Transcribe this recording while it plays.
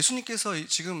예수님께서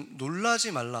지금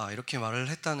놀라지 말라 이렇게 말을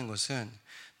했다는 것은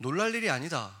놀랄 일이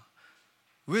아니다.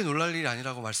 왜 놀랄 일이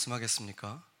아니라고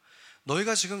말씀하겠습니까?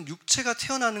 너희가 지금 육체가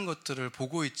태어나는 것들을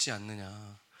보고 있지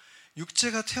않느냐.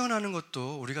 육체가 태어나는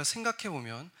것도 우리가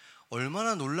생각해보면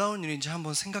얼마나 놀라운 일인지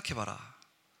한번 생각해봐라.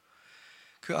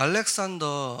 그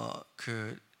알렉산더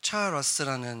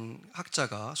찰러스라는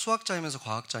학자가 수학자이면서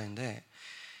과학자인데,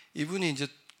 이분이 이제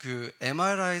그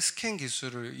MRI 스캔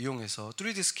기술을 이용해서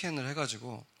 3D 스캔을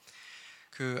해가지고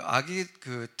그 아기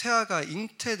태아가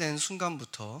잉태된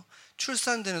순간부터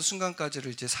출산되는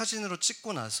순간까지를 이제 사진으로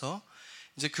찍고 나서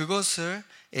이제 그것을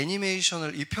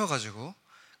애니메이션을 입혀가지고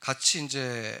같이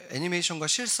이제 애니메이션과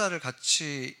실사를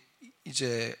같이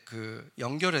이제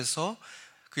연결해서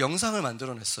그 영상을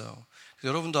만들어냈어요.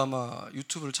 여러분도 아마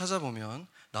유튜브를 찾아보면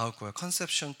나올 거예요.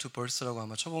 Conception to Birth라고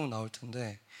아마 쳐보면 나올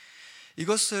텐데,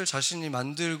 이것을 자신이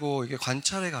만들고 이게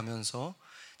관찰해 가면서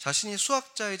자신이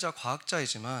수학자이자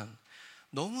과학자이지만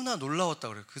너무나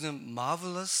놀라웠다고 그래요. 그는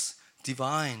marvelous,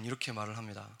 divine 이렇게 말을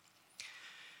합니다.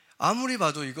 아무리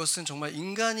봐도 이것은 정말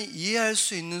인간이 이해할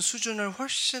수 있는 수준을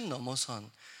훨씬 넘어선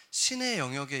신의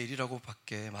영역의 일이라고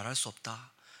밖에 말할 수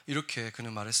없다. 이렇게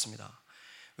그는 말했습니다.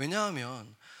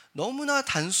 왜냐하면 너무나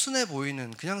단순해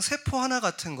보이는 그냥 세포 하나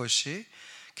같은 것이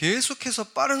계속해서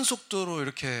빠른 속도로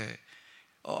이렇게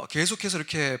계속해서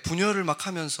이렇게 분열을 막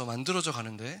하면서 만들어져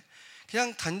가는데,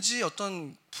 그냥 단지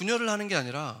어떤 분열을 하는 게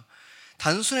아니라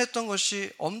단순했던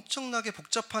것이 엄청나게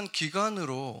복잡한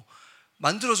기관으로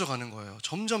만들어져 가는 거예요.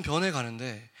 점점 변해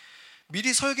가는데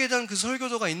미리 설계된 그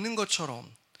설교도가 있는 것처럼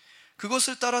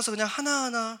그것을 따라서 그냥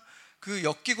하나하나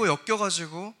엮이고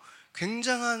엮여가지고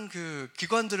굉장한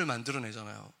기관들을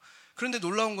만들어내잖아요. 그런데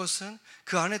놀라운 것은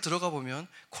그 안에 들어가 보면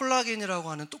콜라겐이라고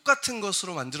하는 똑같은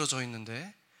것으로 만들어져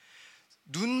있는데,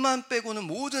 눈만 빼고는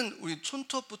모든 우리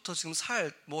손톱부터 지금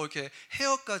살, 이렇게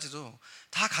헤어까지도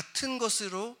다 같은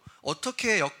것으로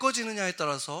어떻게 엮어지느냐에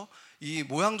따라서 이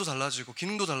모양도 달라지고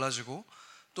기능도 달라지고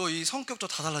또 이 성격도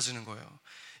다 달라지는 거예요.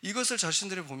 이것을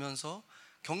자신들이 보면서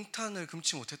경탄을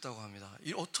금치 못했다고 합니다.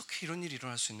 어떻게 이런 일이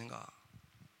일어날 수 있는가?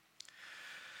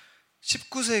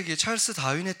 19세기 찰스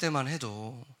다윈의 때만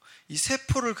해도 이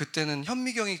세포를, 그때는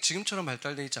현미경이 지금처럼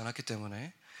발달되어 있지 않았기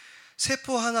때문에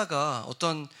세포 하나가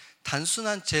어떤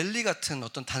단순한 젤리 같은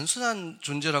어떤 단순한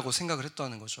존재라고 생각을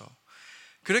했다는 거죠.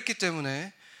 그랬기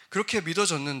때문에 그렇게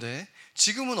믿어졌는데,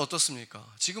 지금은 어떻습니까?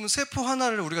 지금은 세포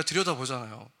하나를 우리가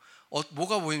들여다보잖아요.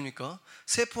 뭐가 보입니까?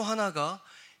 세포 하나가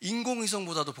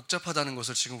인공위성보다도 복잡하다는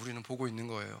것을 지금 우리는 보고 있는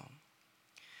거예요.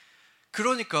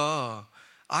 그러니까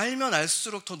알면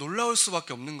알수록 더 놀라울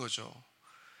수밖에 없는 거죠.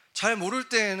 잘 모를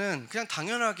때에는 그냥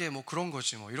당연하게 그런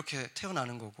거지 이렇게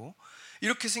태어나는 거고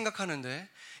이렇게 생각하는데,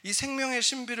 이 생명의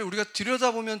신비를 우리가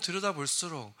들여다보면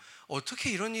들여다볼수록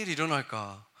어떻게 이런 일이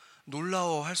일어날까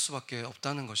놀라워할 수밖에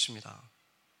없다는 것입니다.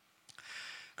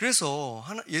 그래서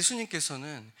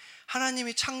예수님께서는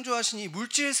하나님이 창조하신 이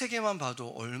물질 세계만 봐도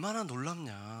얼마나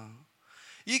놀랍냐,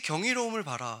 이 경이로움을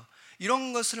봐라,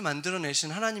 이런 것을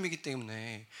만들어내신 하나님이기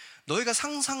때문에, 너희가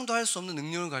상상도 할 수 없는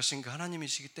능력을 가진 그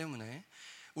하나님이시기 때문에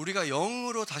우리가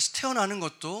영으로 다시 태어나는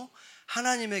것도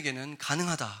하나님에게는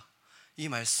가능하다, 이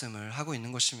말씀을 하고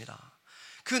있는 것입니다.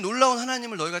 그 놀라운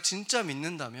하나님을 너희가 진짜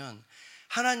믿는다면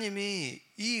하나님이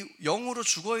이 영으로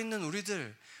죽어있는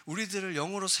우리들을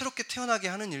영으로 새롭게 태어나게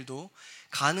하는 일도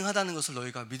가능하다는 것을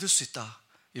너희가 믿을 수 있다,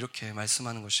 이렇게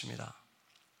말씀하는 것입니다.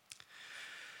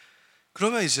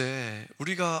 그러면 이제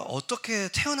우리가 어떻게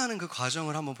태어나는 그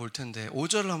과정을 한번 볼 텐데,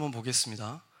 5절을 한번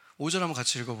보겠습니다. 5절 한번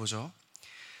같이 읽어보죠.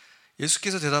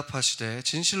 예수께서 대답하시되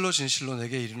진실로 진실로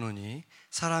내게 이르노니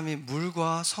사람이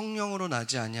물과 성령으로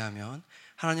나지 아니하면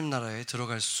하나님 나라에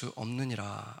들어갈 수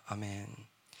없느니라. 아멘.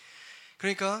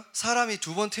 그러니까 사람이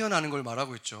 2번 태어나는 걸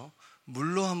말하고 있죠.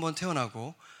 물로 한번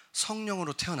태어나고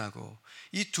성령으로 태어나고,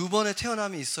 이 2번의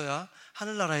태어남이 있어야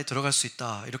하늘나라에 들어갈 수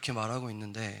있다, 이렇게 말하고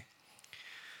있는데,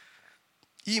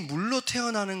 이 물로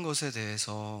태어나는 것에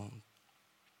대해서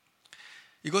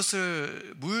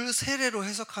이것을 물 세례로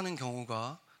해석하는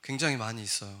경우가 굉장히 많이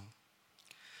있어요.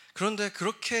 그런데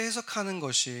그렇게 해석하는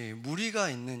것이 무리가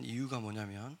있는 이유가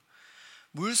뭐냐면,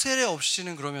 물 세례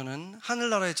없이는 그러면은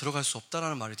하늘나라에 들어갈 수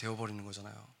없다라는 말이 되어버리는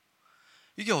거잖아요.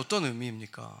 이게 어떤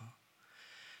의미입니까?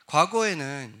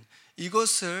 과거에는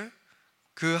이것을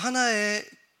그 하나의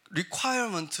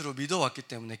requirement로 믿어왔기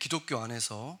때문에 기독교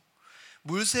안에서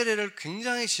물 세례를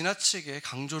굉장히 지나치게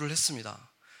강조를 했습니다.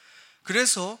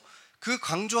 그래서 그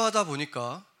강조하다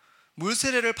보니까 물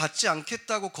세례를 받지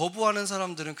않겠다고 거부하는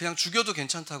사람들은 그냥 죽여도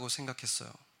괜찮다고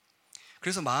생각했어요.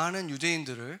 그래서 많은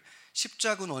유대인들을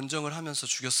십자군 원정을 하면서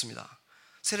죽였습니다.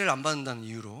 세례를 안 받는다는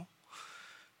이유로.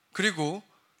 그리고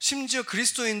심지어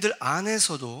그리스도인들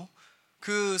안에서도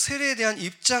그 세례에 대한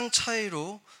입장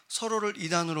차이로 서로를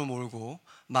이단으로 몰고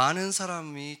많은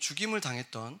사람이 죽임을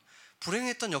당했던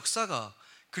불행했던 역사가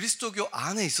그리스도교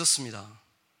안에 있었습니다.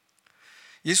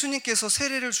 예수님께서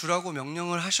세례를 주라고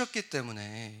명령을 하셨기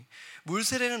때문에 물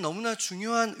세례는 너무나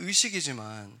중요한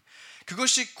의식이지만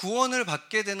그것이 구원을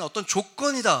받게 되는 어떤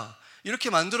조건이다 이렇게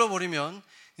만들어버리면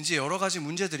이제 여러 가지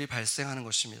문제들이 발생하는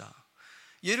것입니다.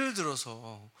 예를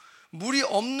들어서 물이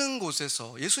없는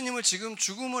곳에서 예수님을 지금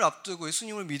죽음을 앞두고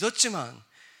예수님을 믿었지만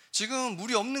지금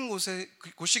물이 없는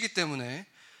곳이기 때문에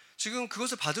지금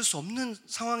그것을 받을 수 없는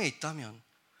상황에 있다면,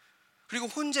 그리고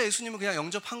혼자 예수님을 그냥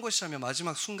영접한 것이라면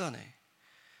마지막 순간에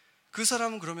그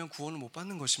사람은 그러면 구원을 못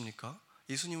받는 것입니까?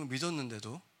 예수님을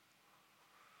믿었는데도.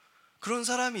 그런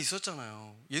사람이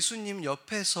있었잖아요. 예수님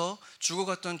옆에서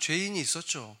죽어갔던 죄인이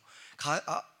있었죠.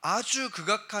 아주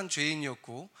극악한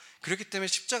죄인이었고 그렇기 때문에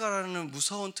십자가라는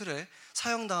무서운 틀에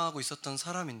사형당하고 있었던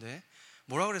사람인데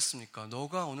뭐라 그랬습니까?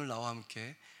 너가 오늘 나와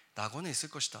함께 낙원에 있을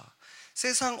것이다.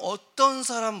 세상 어떤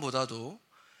사람보다도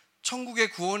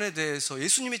천국의 구원에 대해서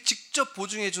예수님이 직접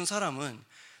보증해 준 사람은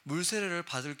물세례를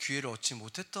받을 기회를 얻지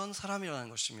못했던 사람이라는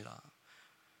것입니다.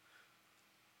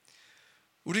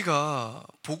 우리가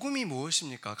복음이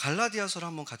무엇입니까? 갈라디아서를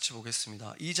한번 같이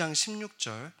보겠습니다. 2장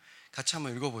 16절 같이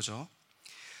한번 읽어보죠.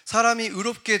 사람이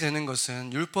의롭게 되는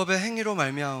것은 율법의 행위로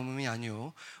말미암음이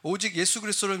아니요 오직 예수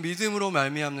그리스도를 믿음으로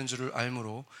말미암는 줄을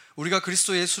알므로 우리가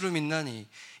그리스도 예수를 믿나니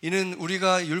이는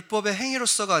우리가 율법의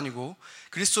행위로서가 아니고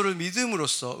그리스도를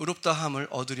믿음으로써 의롭다함을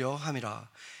얻으려 함이라.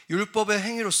 율법의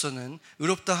행위로서는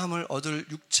의롭다함을 얻을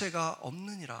육체가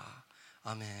없느니라.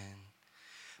 아멘.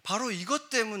 바로 이것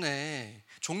때문에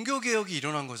종교개혁이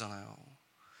일어난 거잖아요.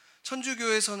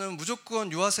 천주교에서는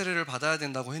무조건 유아세례를 받아야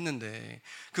된다고 했는데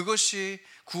그것이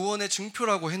구원의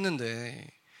증표라고 했는데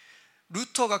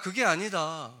루터가 그게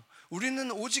아니다.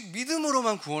 우리는 오직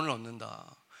믿음으로만 구원을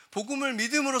얻는다. 복음을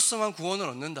믿음으로써만 구원을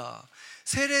얻는다.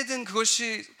 세례든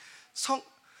그것이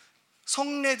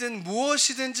성례든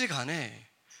무엇이든지 간에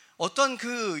어떤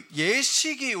그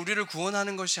예식이 우리를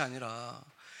구원하는 것이 아니라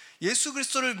예수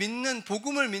그리스도를 믿는,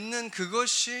 복음을 믿는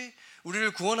그것이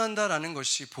우리를 구원한다라는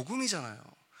것이 복음이잖아요.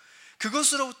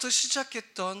 그것으로부터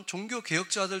시작했던 종교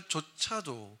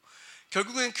개혁자들조차도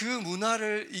결국엔 그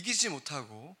문화를 이기지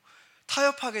못하고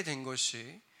타협하게 된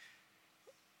것이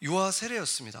유아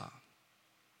세례였습니다.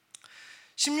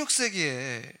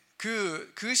 16세기에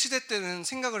그 시대 때는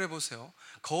생각을 해보세요.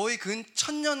 거의 근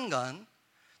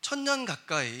 1000년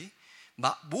가까이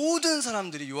모든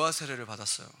사람들이 유아 세례를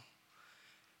받았어요.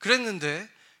 그랬는데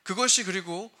그것이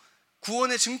그리고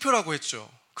구원의 증표라고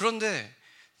했죠. 그런데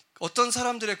어떤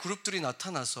사람들의 그룹들이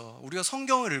나타나서 우리가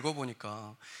성경을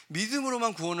읽어보니까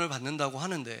믿음으로만 구원을 받는다고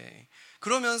하는데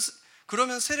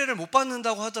그러면 세례를 못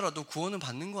받는다고 하더라도 구원은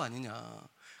받는 거 아니냐.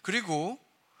 그리고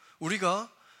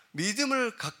우리가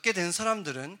믿음을 갖게 된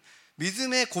사람들은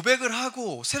믿음의 고백을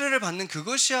하고 세례를 받는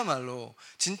그것이야말로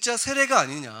진짜 세례가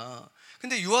아니냐.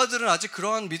 근데 유아들은 아직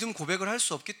그러한 믿음 고백을 할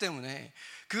수 없기 때문에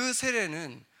그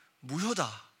세례는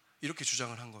무효다 이렇게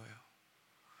주장을 한 거예요.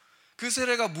 그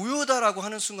세례가 무효다라고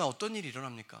하는 순간 어떤 일이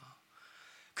일어납니까?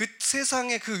 그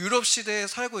세상의 그 유럽 시대에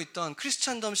살고 있던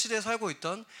크리스찬덤 시대에 살고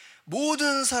있던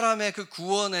모든 사람의 그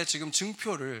구원의 지금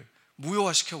증표를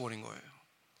무효화시켜버린 거예요.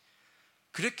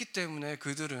 그랬기 때문에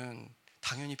그들은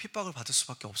당연히 핍박을 받을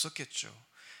수밖에 없었겠죠.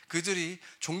 그들이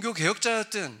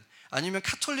종교개혁자였든 아니면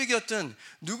카톨릭이었든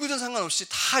누구든 상관없이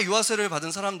다 유아세례를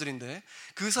받은 사람들인데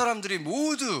그 사람들이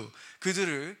모두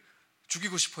그들을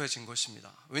죽이고 싶어 해진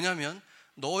것입니다. 왜냐하면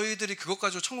너희들이 그것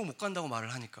가지고 천국 못 간다고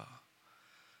말을 하니까.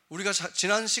 우리가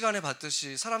지난 시간에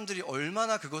봤듯이 사람들이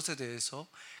얼마나 그것에 대해서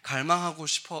갈망하고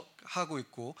싶어 하고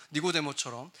있고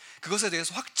니고데모처럼 그것에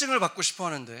대해서 확증을 받고 싶어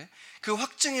하는데 그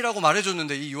확증이라고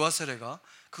말해줬는데 이 유아세례가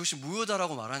그것이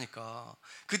무효다라고 말하니까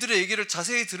그들의 얘기를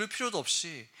자세히 들을 필요도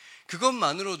없이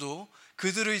그것만으로도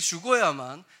그들이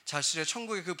죽어야만 자신의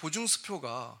천국의 그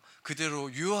보증수표가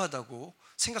그대로 유효하다고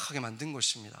생각하게 만든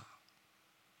것입니다.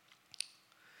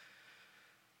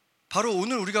 바로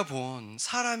오늘 우리가 본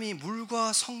사람이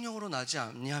물과 성령으로 나지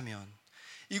않냐면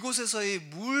이곳에서의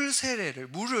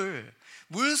물을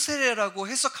물세례라고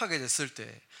해석하게 됐을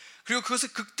때, 그리고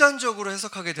그것을 극단적으로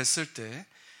해석하게 됐을 때,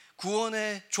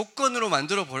 구원의 조건으로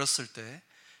만들어 버렸을 때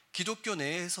기독교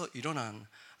내에서 일어난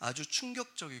아주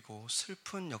충격적이고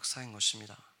슬픈 역사인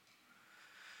것입니다.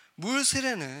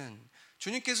 물세례는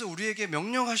주님께서 우리에게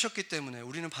명령하셨기 때문에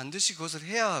우리는 반드시 그것을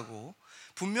해야 하고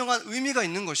분명한 의미가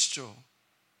있는 것이죠.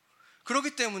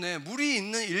 그렇기 때문에 물이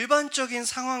있는 일반적인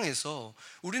상황에서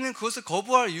우리는 그것을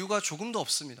거부할 이유가 조금도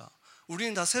없습니다.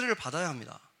 우리는 다 세례를 받아야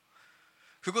합니다.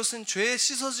 그것은 죄의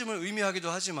씻어짐을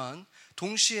의미하기도 하지만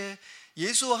동시에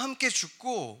예수와 함께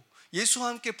죽고 예수와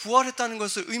함께 부활했다는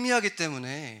것을 의미하기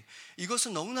때문에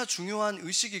이것은 너무나 중요한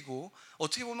의식이고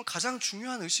어떻게 보면 가장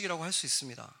중요한 의식이라고 할 수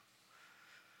있습니다.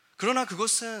 그러나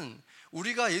그것은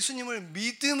우리가 예수님을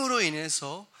믿음으로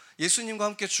인해서 예수님과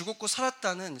함께 죽었고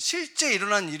살았다는 실제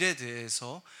일어난 일에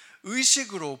대해서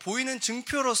의식으로 보이는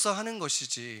증표로서 하는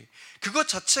것이지, 그것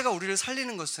자체가 우리를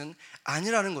살리는 것은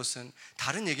아니라는 것은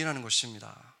다른 얘기라는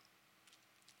것입니다.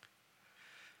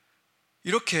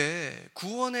 이렇게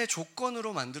구원의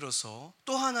조건으로 만들어서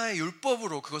또 하나의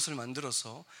율법으로 그것을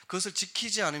만들어서 그것을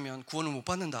지키지 않으면 구원을 못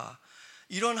받는다,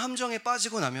 이런 함정에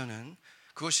빠지고 나면은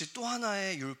그것이 또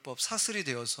하나의 율법, 사슬이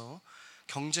되어서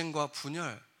경쟁과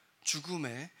분열,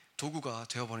 죽음의 도구가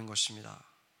되어버린 것입니다.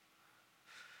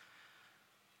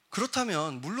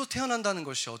 그렇다면 물로 태어난다는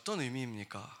것이 어떤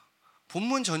의미입니까?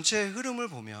 본문 전체의 흐름을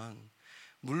보면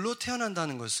물로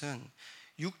태어난다는 것은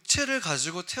육체를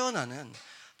가지고 태어나는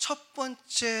첫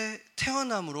번째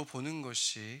태어남으로 보는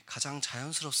것이 가장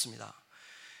자연스럽습니다.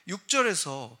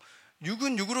 6절에서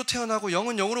육은 육으로 태어나고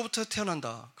영은 영으로부터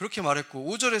태어난다, 그렇게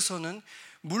말했고 5절에서는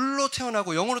물로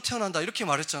태어나고 영으로 태어난다, 이렇게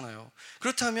말했잖아요.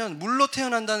 그렇다면 물로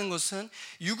태어난다는 것은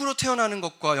육으로 태어나는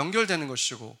것과 연결되는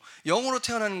것이고 영으로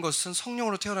태어나는 것은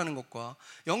성령으로 태어나는 것과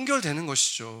연결되는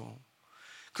것이죠.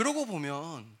 그러고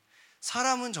보면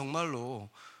사람은 정말로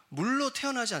물로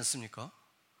태어나지 않습니까?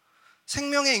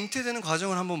 생명의 잉태되는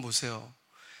과정을 한번 보세요.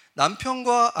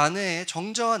 남편과 아내의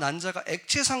정자와 난자가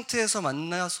액체 상태에서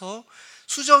만나서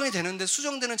수정이 되는데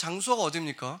수정되는 장소가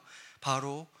어디입니까?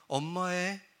 바로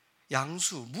엄마의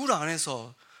양수, 물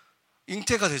안에서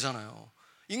잉태가 되잖아요.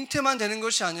 잉태만 되는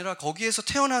것이 아니라 거기에서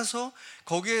태어나서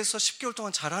거기에서 10개월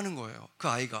동안 자라는 거예요, 그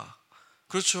아이가.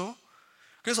 그렇죠?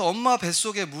 그래서 엄마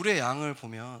뱃속의 물의 양을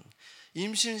보면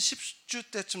임신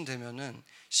 10주 때쯤 되면은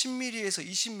 10ml에서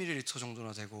 20ml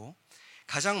정도나 되고,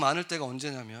 가장 많을 때가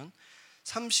언제냐면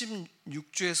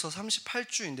 36주에서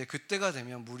 38주인데 그때가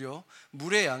되면 무려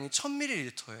물의 양이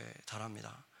 1000ml에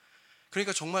달합니다.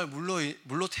 그러니까 정말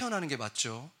물로 태어나는 게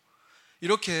맞죠.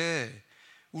 이렇게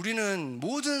우리는,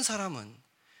 모든 사람은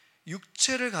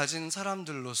육체를 가진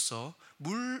사람들로서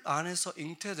물 안에서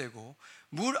잉태되고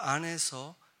물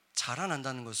안에서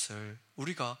자라난다는 것을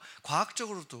우리가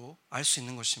과학적으로도 알 수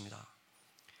있는 것입니다.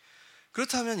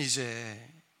 그렇다면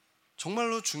이제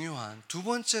정말로 중요한 두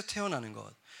번째 태어나는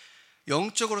것,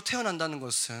 영적으로 태어난다는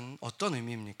것은 어떤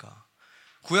의미입니까?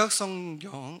 구약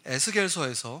성경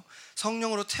에스겔서에서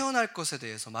성령으로 태어날 것에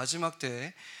대해서, 마지막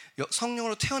때에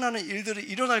성령으로 태어나는 일들이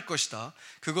일어날 것이다,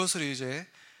 그것을 이제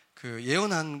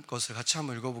예언한 것을 같이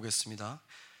한번 읽어보겠습니다.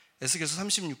 에스겔서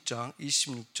 36장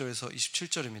 26절에서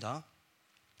 27절입니다.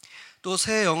 또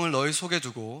새 영을 너희 속에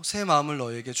두고 새 마음을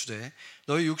너희에게 주되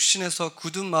너희 육신에서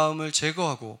굳은 마음을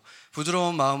제거하고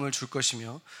부드러운 마음을 줄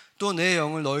것이며, 또 내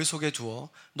영을 너희 속에 두어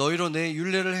너희로 내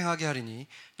율례를 행하게 하리니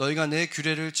너희가 내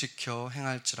규례를 지켜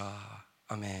행할지라.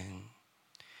 아멘.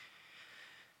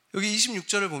 여기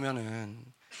 26절을 보면은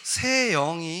새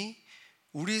영이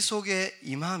우리 속에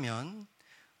임하면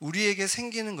우리에게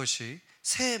생기는 것이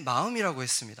새 마음이라고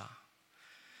했습니다.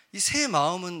 이 새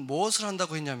마음은 무엇을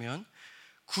한다고 했냐면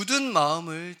굳은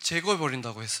마음을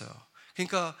제거해버린다고 했어요.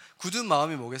 그러니까 굳은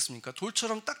마음이 뭐겠습니까?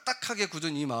 돌처럼 딱딱하게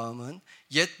굳은 이 마음은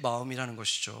옛 마음이라는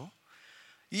것이죠.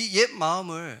 이 옛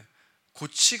마음을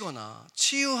고치거나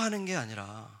치유하는 게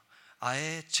아니라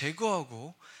아예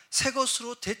제거하고 새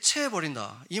것으로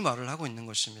대체해버린다, 이 말을 하고 있는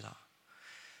것입니다.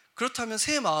 그렇다면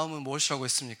새 마음은 무엇이라고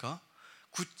했습니까?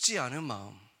 굳지 않은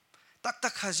마음,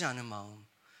 딱딱하지 않은 마음,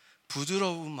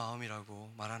 부드러운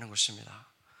마음이라고 말하는 것입니다.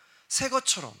 새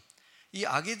것처럼, 이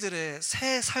아기들의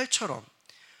새 살처럼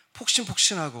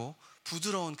폭신폭신하고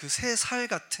부드러운 그 새 살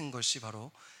같은 것이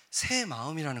바로 새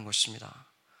마음이라는 것입니다.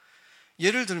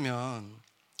 예를 들면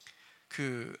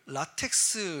그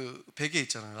라텍스 베개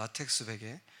있잖아요. 라텍스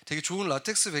베개, 되게 좋은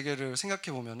라텍스 베개를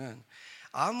생각해 보면은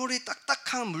아무리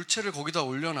딱딱한 물체를 거기다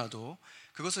올려놔도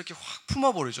그것을 이렇게 확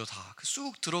품어버리죠. 다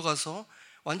쑥 들어가서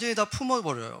완전히 다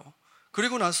품어버려요.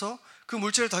 그리고 나서 그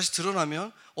물체를 다시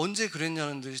드러나면 언제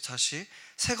그랬냐는 듯이 다시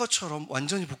새 것처럼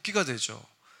완전히 복귀가 되죠.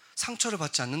 상처를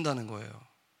받지 않는다는 거예요.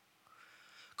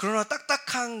 그러나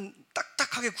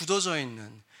딱딱하게 굳어져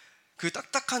있는 그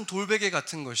딱딱한 돌베개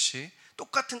같은 것이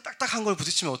똑같은 딱딱한 걸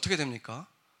부딪히면 어떻게 됩니까?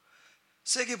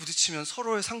 세게 부딪히면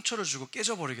서로의 상처를 주고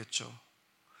깨져버리겠죠.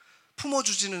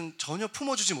 전혀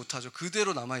품어주지 못하죠.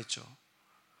 그대로 남아있죠.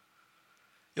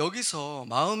 여기서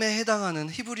마음에 해당하는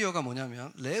히브리어가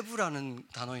뭐냐면 레브라는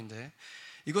단어인데,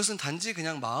 이것은 단지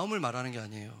그냥 마음을 말하는 게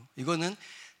아니에요. 이거는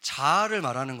자아를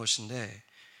말하는 것인데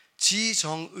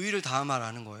지정의를 다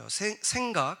말하는 거예요.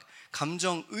 생각,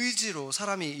 감정, 의지로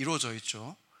사람이 이루어져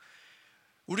있죠.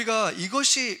 우리가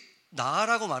이것이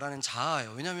나라고 말하는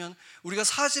자아예요. 왜냐하면 우리가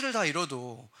사지를 다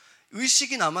이뤄도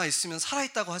의식이 남아있으면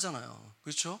살아있다고 하잖아요.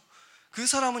 그렇죠? 그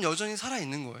사람은 여전히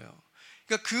살아있는 거예요.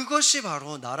 그러니까 그것이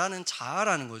바로 나라는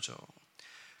자아라는 거죠.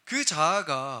 그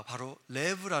자아가 바로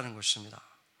레브라는 것입니다.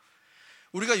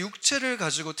 우리가 육체를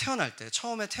가지고 태어날 때,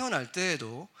 처음에 태어날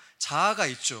때에도 자아가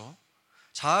있죠.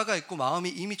 자아가 있고 마음이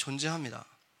이미 존재합니다.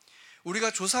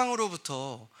 우리가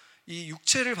조상으로부터 이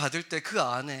육체를 받을 때 그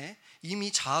안에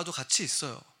이미 자아도 같이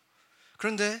있어요.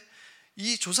 그런데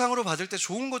이 조상으로 받을 때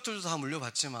좋은 것들도 다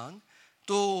물려받지만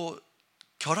또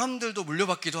결함들도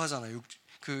물려받기도 하잖아요.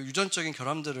 그 유전적인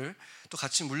결함들을 또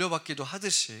같이 물려받기도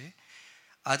하듯이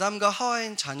아담과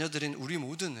하와인 자녀들인 우리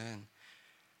모두는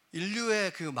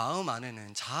인류의 그 마음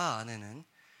안에는, 자아 안에는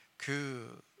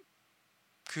그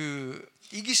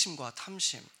이기심과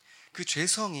탐심, 그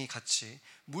죄성이 같이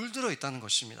물들어 있다는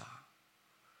것입니다.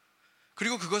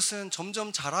 그리고 그것은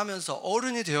점점 자라면서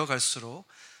어른이 되어 갈수록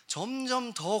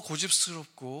점점 더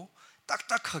고집스럽고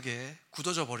딱딱하게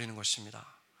굳어져 버리는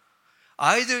것입니다.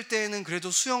 아이들 때에는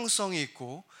그래도 수용성이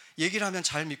있고 얘기를 하면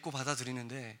잘 믿고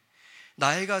받아들이는데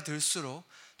나이가 들수록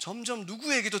점점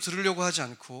누구 얘기도 들으려고 하지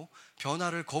않고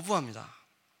변화를 거부합니다.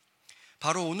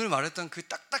 바로 오늘 말했던 그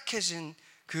딱딱해진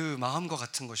그 마음과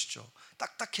같은 것이죠.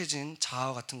 딱딱해진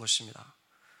자아와 같은 것입니다.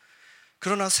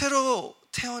 그러나 새로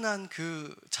태어난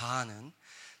그 자아는,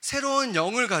 새로운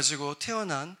영을 가지고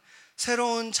태어난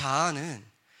새로운 자아는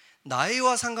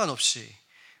나이와 상관없이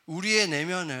우리의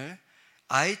내면을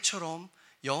아이처럼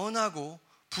연하고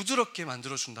부드럽게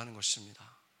만들어준다는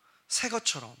것입니다. 새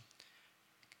것처럼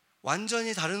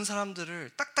완전히 다른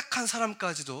사람들을, 딱딱한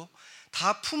사람까지도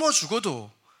다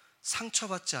품어주고도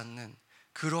상처받지 않는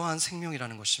그러한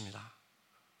생명이라는 것입니다.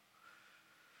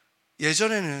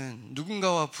 예전에는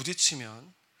누군가와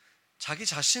부딪히면 자기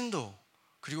자신도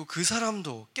그리고 그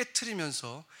사람도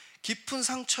깨트리면서 깊은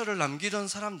상처를 남기던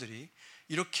사람들이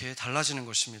이렇게 달라지는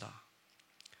것입니다.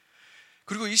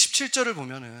 그리고 27절을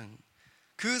보면은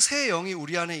그 새 영이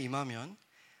우리 안에 임하면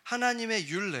하나님의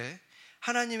율례,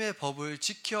 하나님의 법을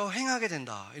지켜 행하게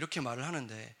된다, 이렇게 말을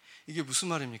하는데 이게 무슨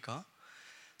말입니까?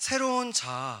 새로운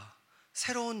자아,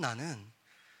 새로운 나는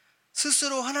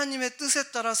스스로 하나님의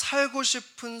뜻에 따라 살고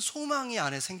싶은 소망이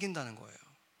안에 생긴다는 거예요.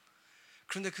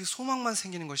 그런데 그 소망만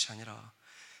생기는 것이 아니라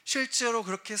실제로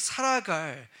그렇게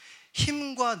살아갈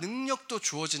힘과 능력도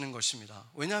주어지는 것입니다.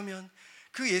 왜냐하면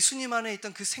그 예수님 안에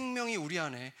있던 그 생명이 우리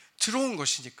안에 들어온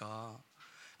것이니까.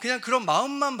 그냥 그런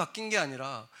마음만 바뀐 게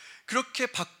아니라 그렇게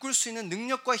바꿀 수 있는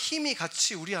능력과 힘이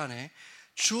같이 우리 안에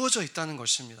주어져 있다는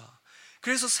것입니다.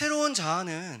 그래서 새로운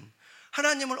자아는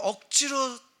하나님을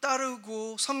억지로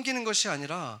따르고 섬기는 것이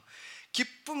아니라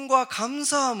기쁨과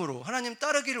감사함으로 하나님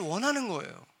따르기를 원하는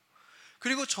거예요.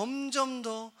 그리고 점점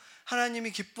더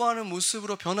하나님이 기뻐하는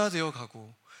모습으로 변화되어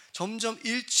가고 점점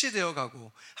일치되어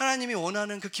가고 하나님이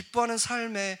원하는 그 기뻐하는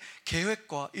삶의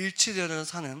계획과 일치되어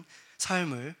사는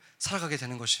삶을 살아가게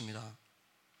되는 것입니다.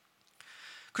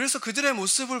 그래서 그들의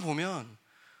모습을 보면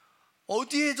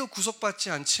어디에도 구속받지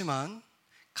않지만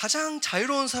가장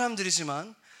자유로운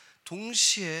사람들이지만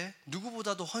동시에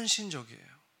누구보다도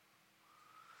헌신적이에요.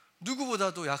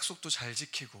 누구보다도 약속도 잘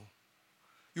지키고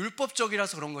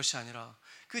율법적이라서 그런 것이 아니라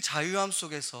그 자유함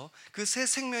속에서 그 새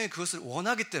생명이 그것을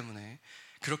원하기 때문에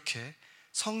그렇게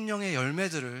성령의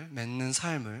열매들을 맺는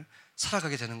삶을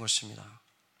살아가게 되는 것입니다.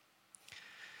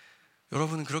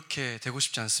 여러분은 그렇게 되고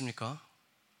싶지 않습니까?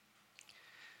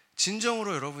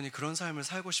 진정으로 여러분이 그런 삶을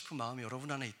살고 싶은 마음이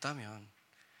여러분 안에 있다면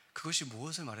그것이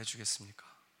무엇을 말해주겠습니까?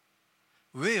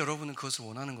 왜 여러분은 그것을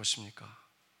원하는 것입니까?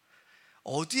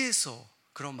 어디에서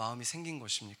그런 마음이 생긴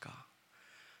것입니까?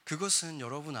 그것은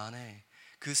여러분 안에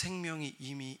그 생명이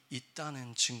이미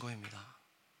있다는 증거입니다.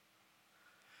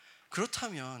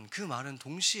 그렇다면 그 말은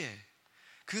동시에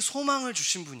그 소망을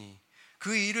주신 분이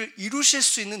그 일을 이루실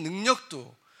수 있는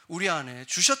능력도 우리 안에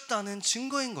주셨다는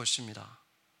증거인 것입니다.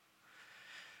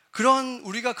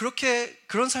 우리가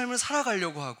그런 삶을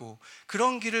살아가려고 하고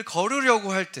그런 길을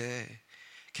걸으려고 할 때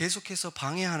계속해서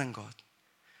방해하는 것,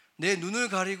 내 눈을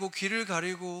가리고 귀를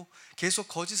가리고 계속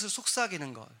거짓을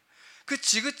속삭이는 것, 그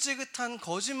지긋지긋한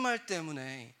거짓말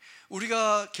때문에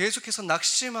우리가 계속해서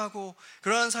낙심하고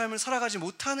그러한 삶을 살아가지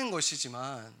못하는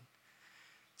것이지만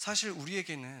사실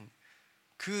우리에게는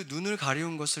그 눈을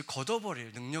가리운 것을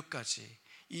걷어버릴 능력까지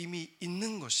이미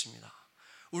있는 것입니다.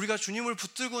 우리가 주님을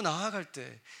붙들고 나아갈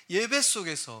때 예배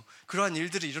속에서 그러한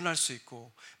일들이 일어날 수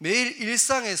있고 매일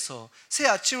일상에서 새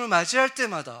아침을 맞이할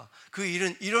때마다 그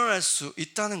일은 일어날 수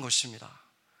있다는 것입니다.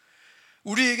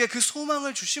 우리에게 그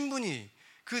소망을 주신 분이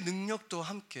그 능력도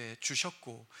함께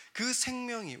주셨고 그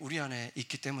생명이 우리 안에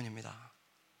있기 때문입니다.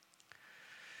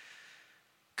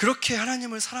 그렇게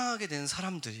하나님을 사랑하게 된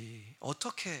사람들이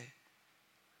어떻게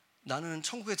나는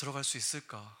천국에 들어갈 수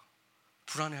있을까?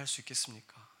 불안해할 수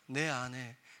있겠습니까? 내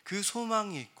안에 그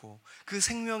소망이 있고 그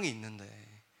생명이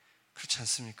있는데, 그렇지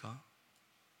않습니까?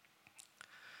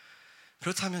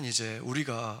 그렇다면 이제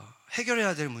우리가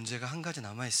해결해야 될 문제가 한 가지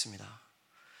남아 있습니다.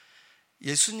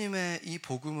 예수님의 이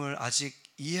복음을 아직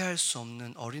이해할 수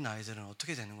없는 어린 아이들은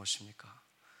어떻게 되는 것입니까?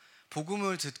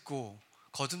 복음을 듣고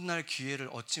거듭날 기회를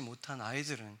얻지 못한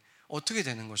아이들은 어떻게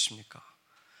되는 것입니까?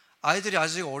 아이들이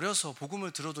아직 어려서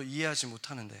복음을 들어도 이해하지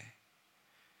못하는데,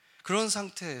 그런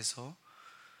상태에서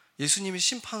예수님이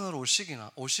심판하러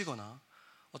오시거나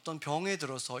어떤 병에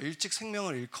들어서 일찍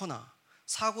생명을 잃거나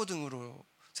사고 등으로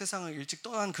세상을 일찍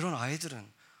떠난 그런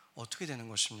아이들은 어떻게 되는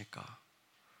것입니까?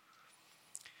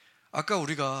 아까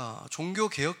우리가 종교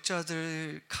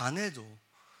개혁자들 간에도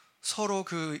서로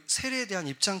그 세례에 대한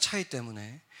입장 차이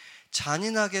때문에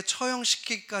잔인하게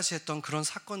처형시키기까지 했던 그런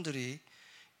사건들이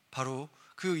바로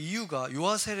그 이유가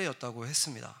요한 세례였다고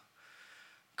했습니다.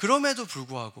 그럼에도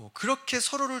불구하고 그렇게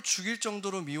서로를 죽일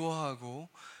정도로 미워하고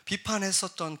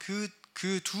비판했었던 그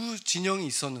두 진영이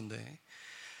있었는데,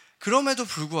 그럼에도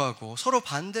불구하고 서로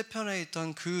반대편에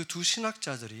있던 그 두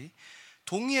신학자들이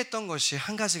동의했던 것이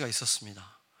한 가지가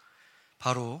있었습니다.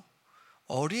 바로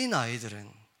어린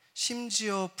아이들은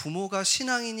심지어 부모가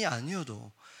신앙인이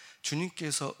아니어도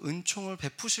주님께서 은총을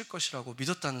베푸실 것이라고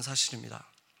믿었다는 사실입니다.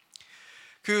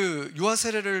 그 유아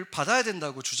세례를 받아야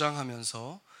된다고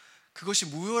주장하면서 그것이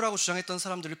무효라고 주장했던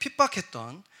사람들을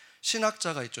핍박했던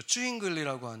신학자가 있죠.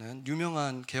 쭈잉글리라고 하는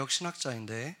유명한 개혁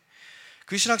신학자인데,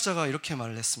 그 신학자가 이렇게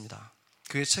말을 했습니다.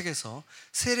 그의 책에서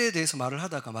세례에 대해서 말을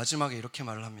하다가 마지막에 이렇게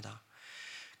말을 합니다.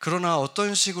 그러나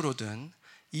어떤 식으로든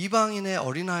이방인의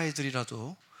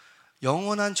어린아이들이라도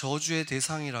영원한 저주의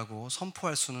대상이라고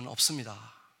선포할 수는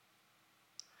없습니다.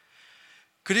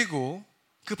 그리고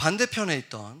그 반대편에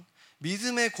있던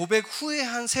믿음의 고백 후에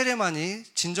한 세례만이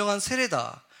진정한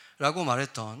세례다라고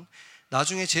말했던,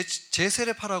 나중에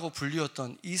제세례파라고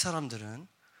불리웠던 이 사람들은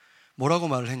뭐라고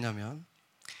말을 했냐면,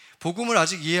 복음을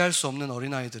아직 이해할 수 없는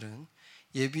어린아이들은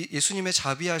예수님의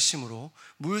자비하심으로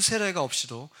물 세례가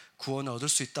없이도 구원을 얻을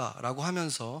수 있다라고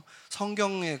하면서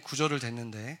성경의 구절을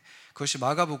댔는데, 그것이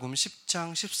마가복음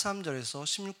 10장 13절에서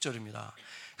 16절입니다.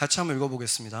 같이 한번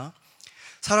읽어보겠습니다.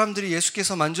 사람들이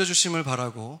예수께서 만져주심을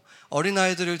바라고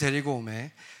어린아이들을 데리고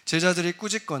오매 제자들이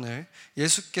꾸짖거늘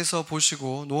예수께서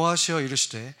보시고 노하시어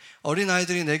이르시되,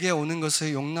 어린아이들이 내게 오는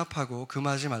것을 용납하고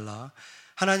금하지 말라.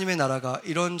 하나님의 나라가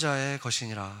이런 자의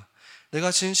것이니라.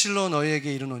 내가 진실로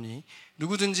너희에게 이르노니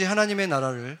누구든지 하나님의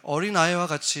나라를 어린아이와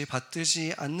같이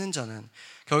받들지 않는 자는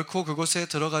결코 그곳에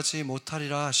들어가지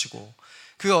못하리라 하시고,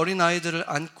 그 어린아이들을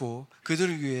안고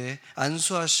그들 위에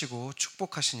안수하시고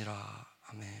축복하시니라.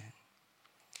 아멘.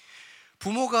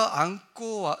 부모가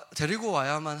안고 데리고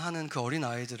와야만 하는 그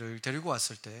어린아이들을 데리고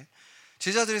왔을 때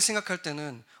제자들이 생각할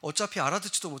때는 어차피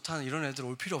알아듣지도 못하는 이런 애들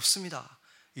올 필요 없습니다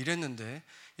이랬는데,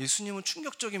 예수님은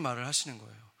충격적인 말을 하시는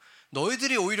거예요.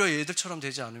 너희들이 오히려 얘들처럼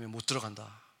되지 않으면 못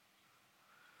들어간다.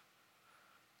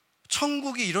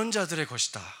 천국이 이런 자들의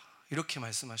것이다, 이렇게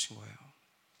말씀하신 거예요.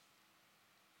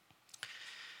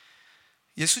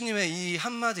 예수님의 이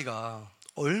한마디가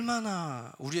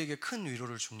얼마나 우리에게 큰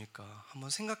위로를 줍니까? 한번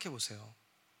생각해 보세요.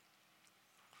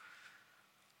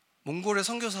 몽골에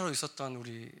선교사로 있었던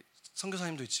우리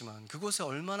선교사님도 있지만, 그곳에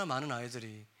얼마나 많은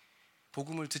아이들이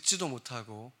복음을 듣지도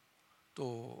못하고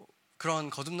또 그런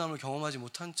거듭남을 경험하지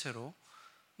못한 채로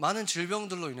많은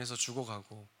질병들로 인해서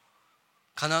죽어가고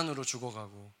가난으로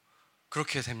죽어가고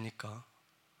그렇게 됩니까?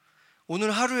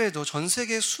 오늘 하루에도 전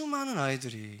세계 수많은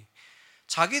아이들이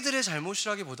자기들의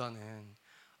잘못이라기보다는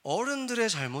어른들의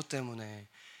잘못 때문에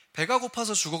배가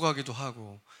고파서 죽어가기도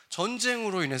하고,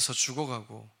 전쟁으로 인해서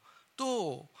죽어가고,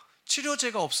 또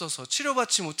치료제가 없어서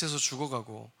치료받지 못해서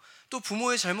죽어가고, 또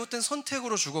부모의 잘못된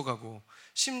선택으로 죽어가고,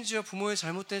 심지어 부모의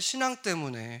잘못된 신앙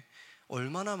때문에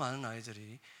얼마나 많은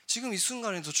아이들이 지금 이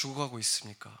순간에도 죽어가고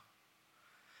있습니까?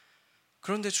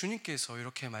 그런데 주님께서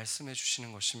이렇게 말씀해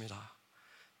주시는 것입니다.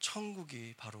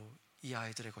 천국이 바로 이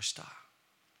아이들의 것이다.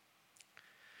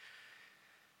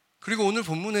 그리고 오늘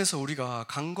본문에서 우리가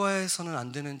간과해서는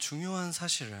안 되는 중요한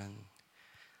사실은,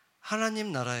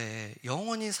 하나님 나라에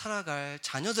영원히 살아갈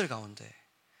자녀들 가운데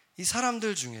이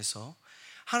사람들 중에서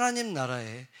하나님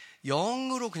나라에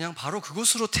영으로 그냥 바로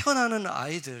그곳으로 태어나는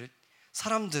아이들,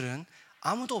 사람들은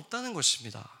아무도 없다는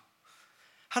것입니다.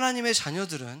 하나님의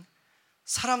자녀들은,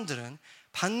 사람들은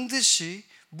반드시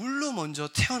물로 먼저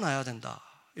태어나야 된다,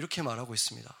 이렇게 말하고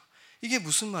있습니다. 이게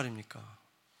무슨 말입니까?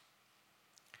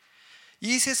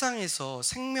 이 세상에서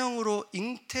생명으로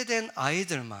잉태된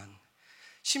아이들만,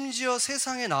 심지어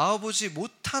세상에 나와보지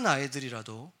못한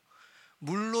아이들이라도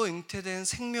물로 잉태된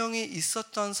생명이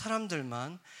있었던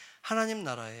사람들만 하나님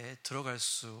나라에 들어갈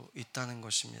수 있다는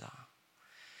것입니다.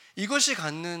 이것이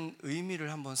갖는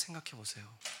의미를 한번 생각해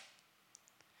보세요.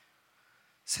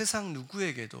 세상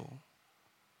누구에게도,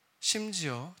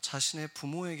 심지어 자신의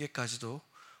부모에게까지도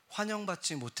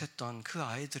환영받지 못했던 그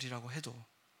아이들이라고 해도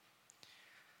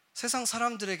세상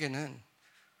사람들에게는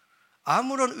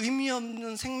아무런 의미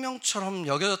없는 생명처럼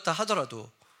여겨졌다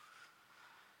하더라도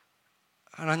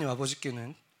하나님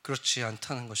아버지께는 그렇지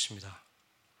않다는 것입니다.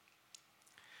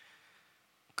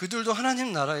 그들도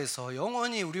하나님 나라에서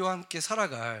영원히 우리와 함께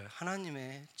살아갈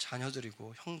하나님의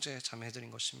자녀들이고 형제 자매들인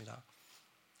것입니다.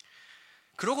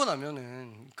 그러고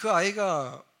나면은 그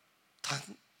아이가 단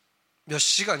몇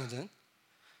시간이든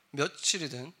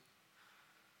며칠이든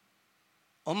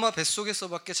엄마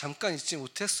뱃속에서밖에 잠깐 있지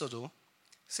못했어도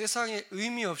세상에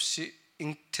의미 없이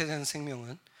잉태된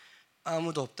생명은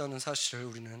아무도 없다는 사실을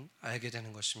우리는 알게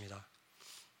되는 것입니다.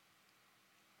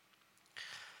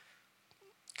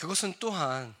 그것은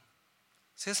또한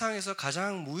세상에서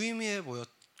가장 무의미해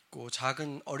보였고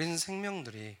작은 어린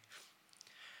생명들이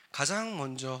가장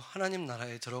먼저 하나님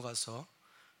나라에 들어가서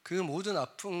그 모든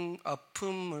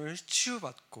아픔을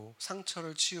치유받고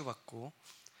상처를 치유받고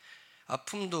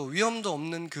아픔도 위험도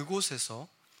없는 그곳에서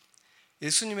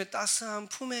예수님의 따스한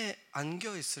품에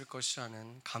안겨 있을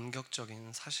것이라는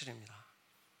감격적인 사실입니다.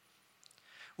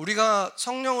 우리가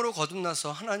성령으로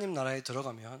거듭나서 하나님 나라에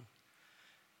들어가면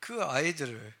그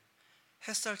아이들을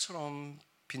햇살처럼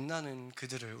빛나는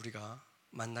그들을 우리가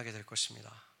만나게 될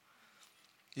것입니다.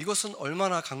 이것은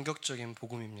얼마나 감격적인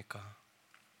복음입니까?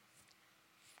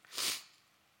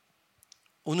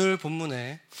 오늘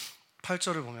본문의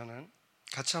 8절을 보면은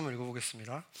같이 한번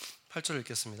읽어보겠습니다. 8절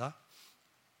읽겠습니다.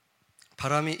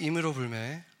 바람이 임으로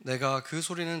불매 내가 그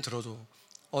소리는 들어도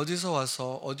어디서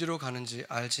와서 어디로 가는지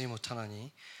알지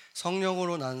못하나니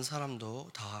성령으로 난 사람도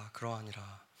다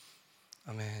그러하니라.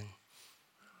 아멘.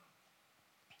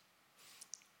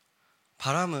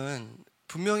 바람은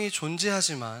분명히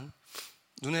존재하지만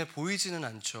눈에 보이지는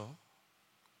않죠.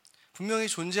 분명히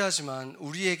존재하지만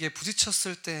우리에게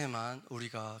부딪혔을 때에만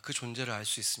우리가 그 존재를 알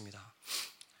수 있습니다.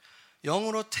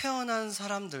 영으로 태어난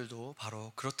사람들도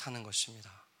바로 그렇다는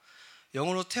것입니다.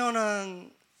 영으로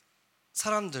태어난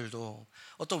사람들도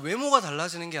어떤 외모가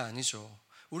달라지는 게 아니죠.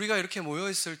 우리가 이렇게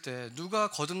모여있을 때 누가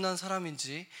거듭난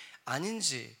사람인지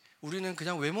아닌지 우리는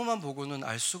그냥 외모만 보고는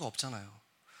알 수가 없잖아요.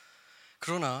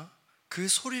 그러나 그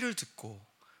소리를 듣고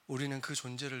우리는 그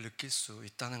존재를 느낄 수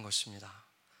있다는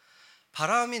것입니다.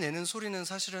 바람이 내는 소리는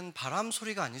사실은 바람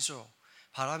소리가 아니죠.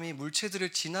 바람이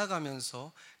물체들을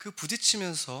지나가면서 그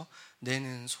부딪히면서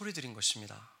내는 소리들인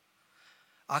것입니다.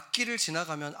 악기를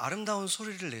지나가면 아름다운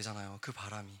소리를 내잖아요. 그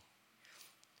바람이.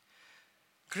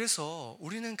 그래서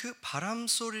우리는 그 바람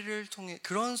소리를 통해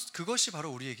그것이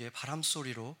바로 우리에게 바람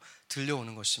소리로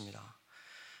들려오는 것입니다.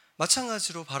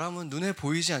 마찬가지로 바람은 눈에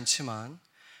보이지 않지만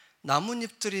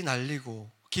나뭇잎들이 날리고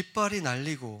깃발이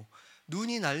날리고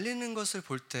눈이 날리는 것을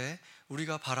볼 때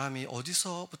우리가 바람이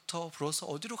어디서부터 불어서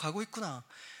어디로 가고 있구나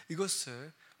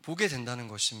이것을 보게 된다는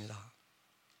것입니다.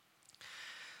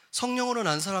 성령으로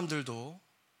난 사람들도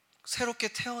새롭게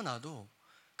태어나도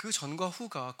그 전과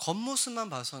후가 겉모습만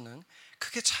봐서는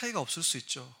크게 차이가 없을 수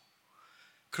있죠.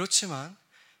 그렇지만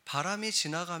바람이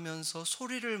지나가면서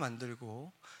소리를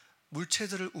만들고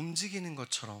물체들을 움직이는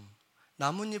것처럼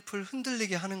나뭇잎을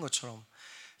흔들리게 하는 것처럼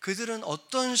그들은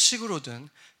어떤 식으로든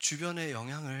주변에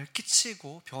영향을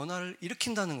끼치고 변화를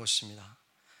일으킨다는 것입니다.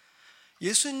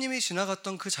 예수님이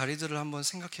지나갔던 그 자리들을 한번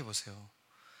생각해 보세요.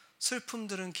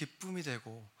 슬픔들은 기쁨이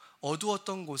되고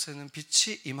어두웠던 곳에는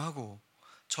빛이 임하고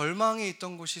절망이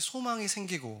있던 곳이 소망이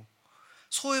생기고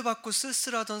소외받고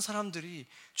쓸쓸하던 사람들이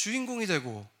주인공이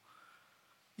되고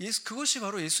그것이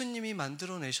바로 예수님이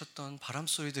만들어내셨던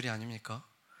바람소리들이 아닙니까?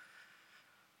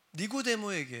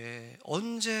 니고데모에게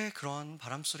언제 그런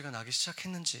바람소리가 나기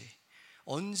시작했는지,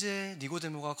 언제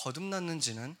니고데모가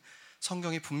거듭났는지는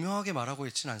성경이 분명하게 말하고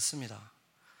있지는 않습니다.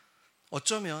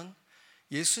 어쩌면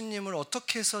예수님을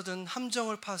어떻게 해서든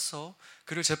함정을 파서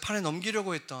그를 재판에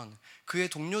넘기려고 했던 그의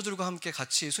동료들과 함께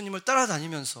같이 예수님을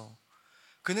따라다니면서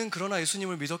그는 그러나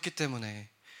예수님을 믿었기 때문에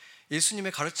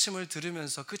예수님의 가르침을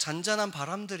들으면서 그 잔잔한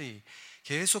바람들이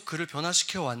계속 그를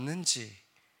변화시켜 왔는지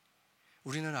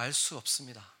우리는 알 수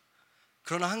없습니다.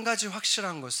 그러나 한 가지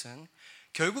확실한 것은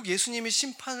결국 예수님이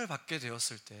심판을 받게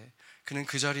되었을 때 그는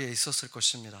그 자리에 있었을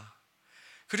것입니다.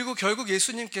 그리고 결국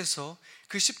예수님께서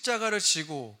그 십자가를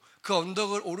지고 그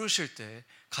언덕을 오르실 때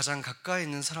가장 가까이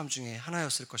있는 사람 중에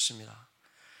하나였을 것입니다.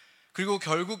 그리고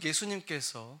결국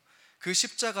예수님께서 그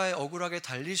십자가에 억울하게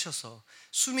달리셔서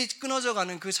숨이 끊어져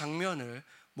가는 그 장면을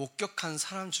목격한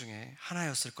사람 중에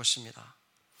하나였을 것입니다.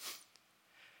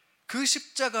 그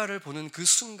십자가를 보는 그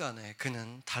순간에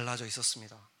그는 달라져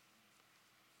있었습니다.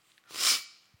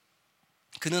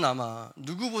 그는 아마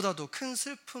누구보다도 큰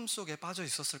슬픔 속에 빠져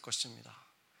있었을 것입니다.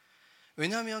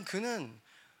 왜냐하면 그는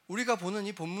우리가 보는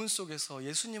이 본문 속에서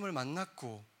예수님을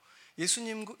만났고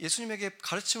예수님에게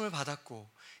가르침을 받았고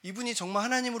이분이 정말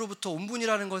하나님으로부터 온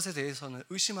분이라는 것에 대해서는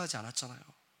의심하지 않았잖아요.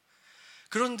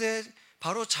 그런데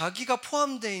바로 자기가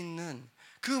포함되어 있는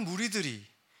그 무리들이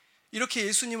이렇게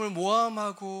예수님을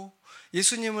모함하고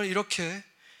예수님을 이렇게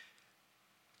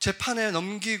재판에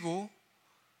넘기고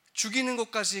죽이는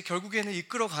것까지 결국에는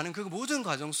이끌어가는 그 모든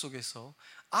과정 속에서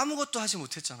아무것도 하지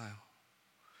못했잖아요.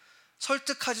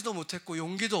 설득하지도 못했고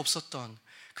용기도 없었던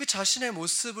그 자신의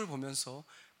모습을 보면서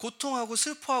고통하고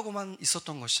슬퍼하고만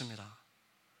있었던 것입니다.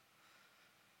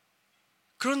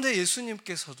 그런데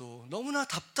예수님께서도 너무나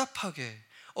답답하게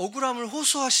억울함을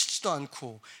호소하시지도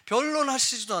않고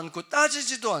변론하시지도 않고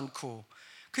따지지도 않고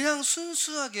그냥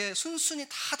순순히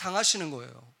다 당하시는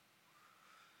거예요.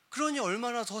 그러니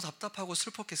얼마나 더 답답하고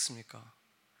슬펐겠습니까?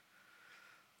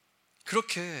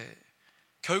 그렇게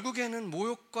결국에는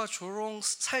모욕과 조롱,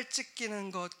 살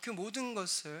찢기는 것, 그 모든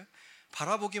것을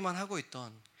바라보기만 하고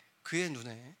있던 그의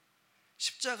눈에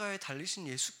십자가에 달리신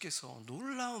예수께서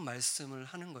놀라운 말씀을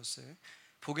하는 것을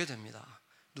보게 됩니다.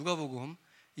 누가복음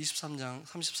 23장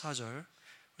 34절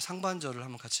상반절을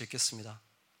한번 같이 읽겠습니다.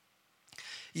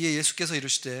 이에 예수께서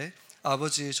이르시되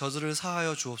아버지 저들을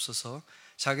사하여 주옵소서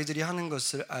자기들이 하는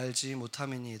것을 알지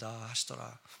못함이니이다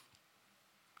하시더라.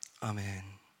 아멘.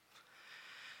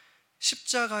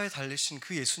 십자가에 달리신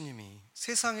그 예수님이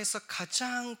세상에서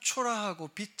가장 초라하고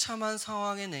비참한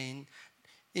상황에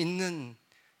있는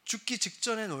죽기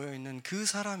직전에 놓여있는 그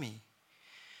사람이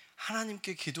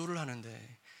하나님께 기도를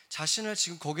하는데 자신을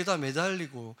지금 거기다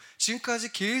매달리고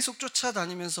지금까지 계속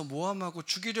쫓아다니면서 모함하고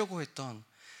죽이려고 했던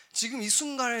지금 이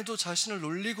순간에도 자신을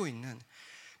놀리고 있는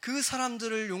그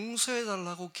사람들을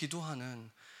용서해달라고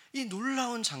기도하는 이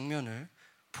놀라운 장면을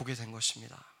보게 된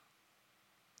것입니다.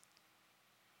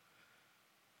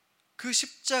 그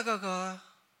십자가가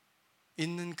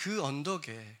있는 그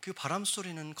언덕에 그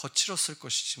바람소리는 거칠었을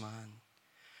것이지만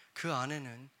그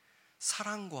안에는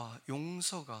사랑과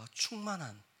용서가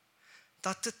충만한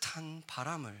따뜻한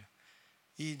바람을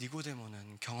이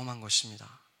니고데모는 경험한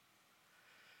것입니다.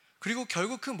 그리고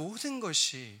결국 그 모든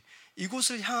것이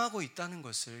이곳을 향하고 있다는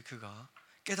것을 그가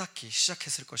깨닫기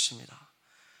시작했을 것입니다.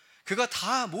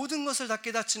 그가 모든 것을 다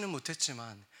깨닫지는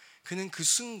못했지만 그는 그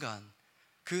순간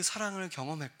그 사랑을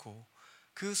경험했고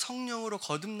그 성령으로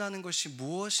거듭나는 것이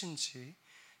무엇인지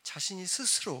자신이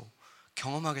스스로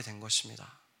경험하게 된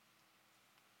것입니다.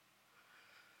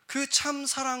 그 참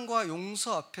사랑과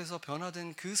용서 앞에서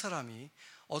변화된 그 사람이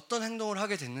어떤 행동을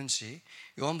하게 됐는지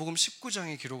요한복음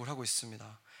 19장에 기록을 하고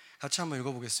있습니다. 같이 한번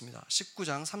읽어보겠습니다.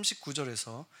 19장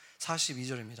 39절에서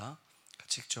 42절입니다.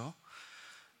 같이 읽죠.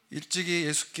 일찍이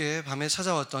예수께 밤에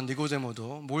찾아왔던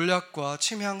니고데모도 몰약과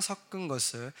침향 섞은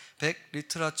것을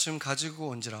 100리트라쯤 가지고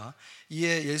온지라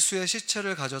이에 예수의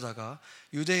시체를 가져다가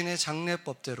유대인의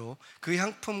장례법대로 그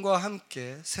향품과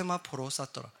함께 세마포로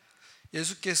쌌더라.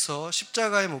 예수께서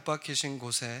십자가에 못 박히신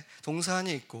곳에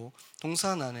동산이 있고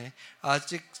동산 안에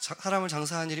아직 사람을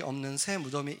장사한 일이 없는 새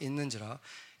무덤이 있는지라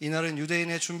이날은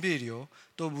유대인의 준비일이요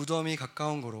또 무덤이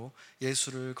가까운 고로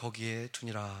예수를 거기에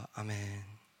두니라.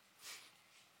 아멘.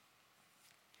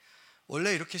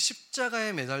 원래 이렇게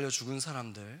십자가에 매달려 죽은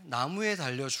사람들, 나무에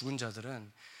달려 죽은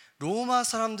자들은 로마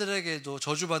사람들에게도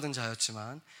저주받은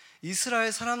자였지만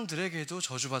이스라엘 사람들에게도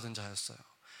저주받은 자였어요.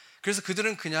 그래서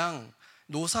그들은 그냥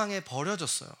노상에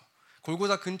버려졌어요.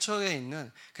 골고다 근처에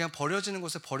있는 그냥 버려지는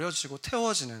곳에 버려지고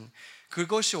태워지는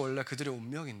그것이 원래 그들의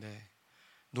운명인데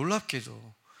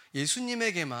놀랍게도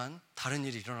예수님에게만 다른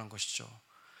일이 일어난 것이죠.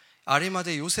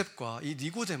 아리마대 요셉과 이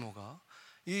니고데모가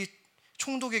이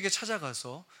총독에게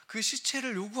찾아가서 그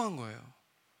시체를 요구한 거예요.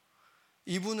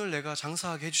 이분을 내가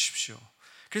장사하게 해주십시오.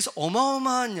 그래서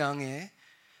어마어마한 양의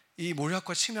이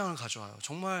몰약과 침향을 가져와요.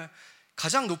 정말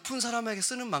가장 높은 사람에게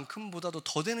쓰는 만큼보다도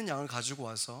더 되는 양을 가지고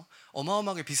와서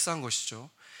어마어마하게 비싼 것이죠.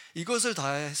 이것을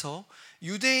다해서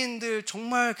유대인들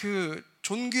정말 그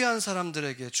존귀한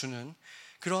사람들에게 주는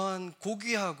그러한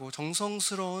고귀하고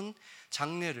정성스러운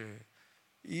장례를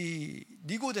이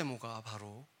니고데모가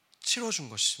바로 치러준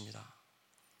것입니다.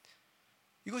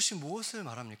 이것이 무엇을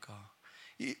말합니까?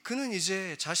 그는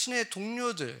이제 자신의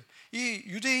동료들, 이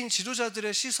유대인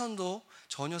지도자들의 시선도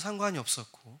전혀 상관이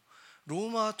없었고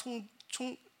로마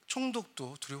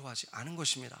총독도 두려워하지 않은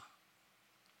것입니다.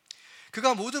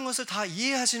 그가 모든 것을 다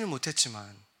이해하지는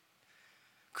못했지만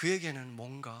그에게는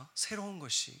뭔가 새로운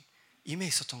것이 임해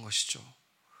있었던 것이죠.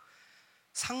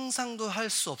 상상도 할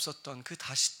수 없었던 그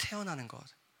다시 태어나는 것,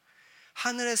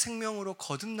 하늘의 생명으로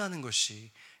거듭나는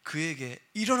것이 그에게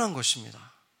일어난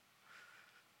것입니다.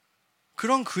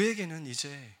 그런 그에게는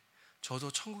이제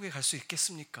저도 천국에 갈 수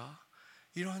있겠습니까?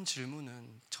 이런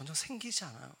질문은 전혀 생기지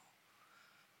않아요.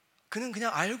 그는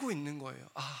그냥 알고 있는 거예요.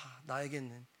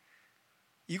 나에게는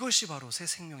이것이 바로 새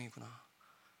생명이구나.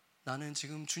 나는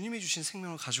지금 주님이 주신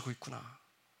생명을 가지고 있구나.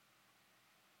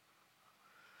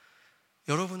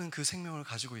 여러분은 그 생명을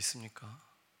가지고 있습니까?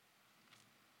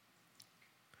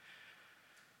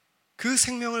 그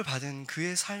생명을 받은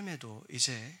그의 삶에도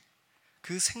이제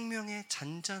그 생명의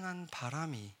잔잔한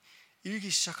바람이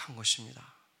일기 시작한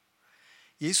것입니다.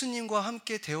 예수님과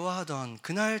함께 대화하던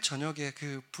그날 저녁에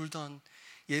그 불던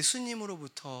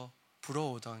예수님으로부터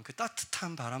불어오던 그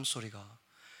따뜻한 바람 소리가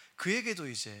그에게도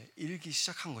이제 일기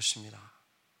시작한 것입니다.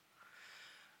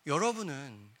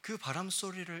 여러분은 그 바람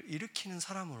소리를 일으키는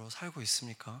사람으로 살고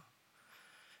있습니까?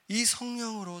 이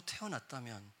성령으로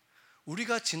태어났다면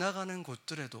우리가 지나가는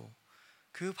곳들에도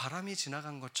그 바람이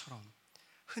지나간 것처럼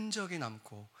흔적이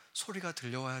남고 소리가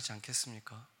들려와야 하지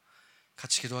않겠습니까?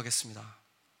 같이 기도하겠습니다.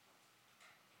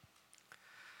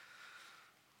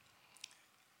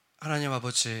 하나님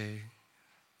아버지,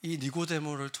 이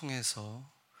니고데모를 통해서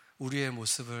우리의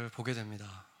모습을 보게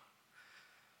됩니다.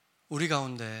 우리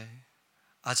가운데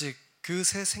아직 그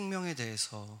새 생명에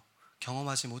대해서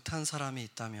경험하지 못한 사람이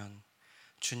있다면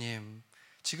주님,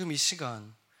 지금 이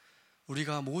시간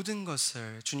우리가 모든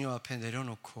것을 주님 앞에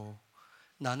내려놓고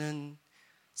나는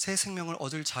새 생명을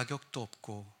얻을 자격도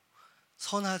없고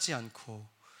선하지 않고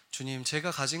주님,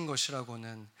 제가 가진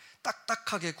것이라고는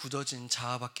딱딱하게 굳어진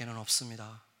자아밖에는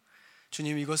없습니다.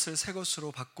 주님, 이것을 새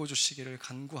것으로 바꿔주시기를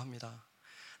간구합니다.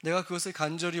 내가 그것을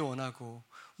간절히 원하고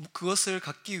그것을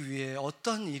갖기 위해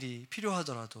어떤 일이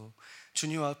필요하더라도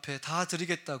주님 앞에 다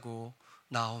드리겠다고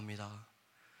나옵니다.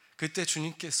 그때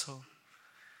주님께서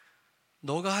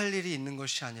너가 할 일이 있는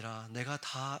것이 아니라 내가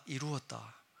다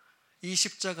이루었다. 이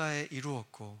십자가에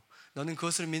이루었고 너는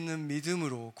그것을 믿는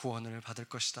믿음으로 구원을 받을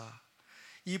것이다.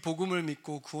 이 복음을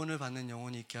믿고 구원을 받는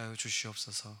영혼이 있게 하여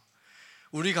주시옵소서.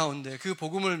 우리 가운데 그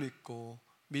복음을 믿고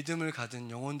믿음을 가진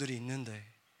영혼들이 있는데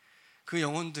그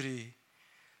영혼들이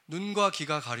눈과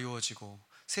귀가 가리워지고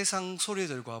세상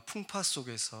소리들과 풍파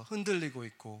속에서 흔들리고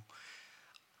있고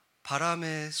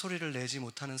바람의 소리를 내지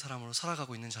못하는 사람으로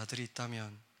살아가고 있는 자들이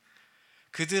있다면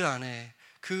그들 안에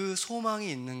그 소망이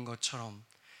있는 것처럼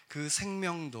그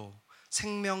생명도,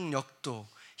 생명력도,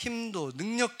 힘도,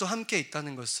 능력도 함께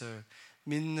있다는 것을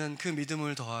믿는 그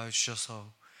믿음을 더하여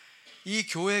주셔서 이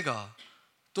교회가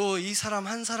또 이 사람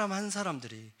한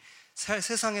사람들이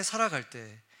세상에 살아갈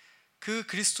때 그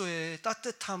그리스도의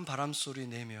따뜻한 바람소리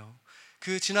내며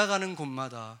그 지나가는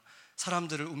곳마다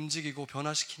사람들을 움직이고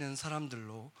변화시키는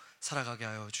사람들로 살아가게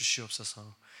하여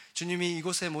주시옵소서. 주님이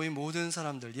이곳에 모인 모든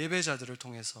사람들, 예배자들을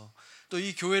통해서 또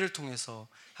이 교회를 통해서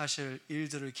하실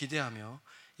일들을 기대하며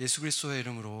예수 그리스도의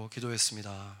이름으로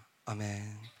기도했습니다.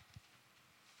 아멘.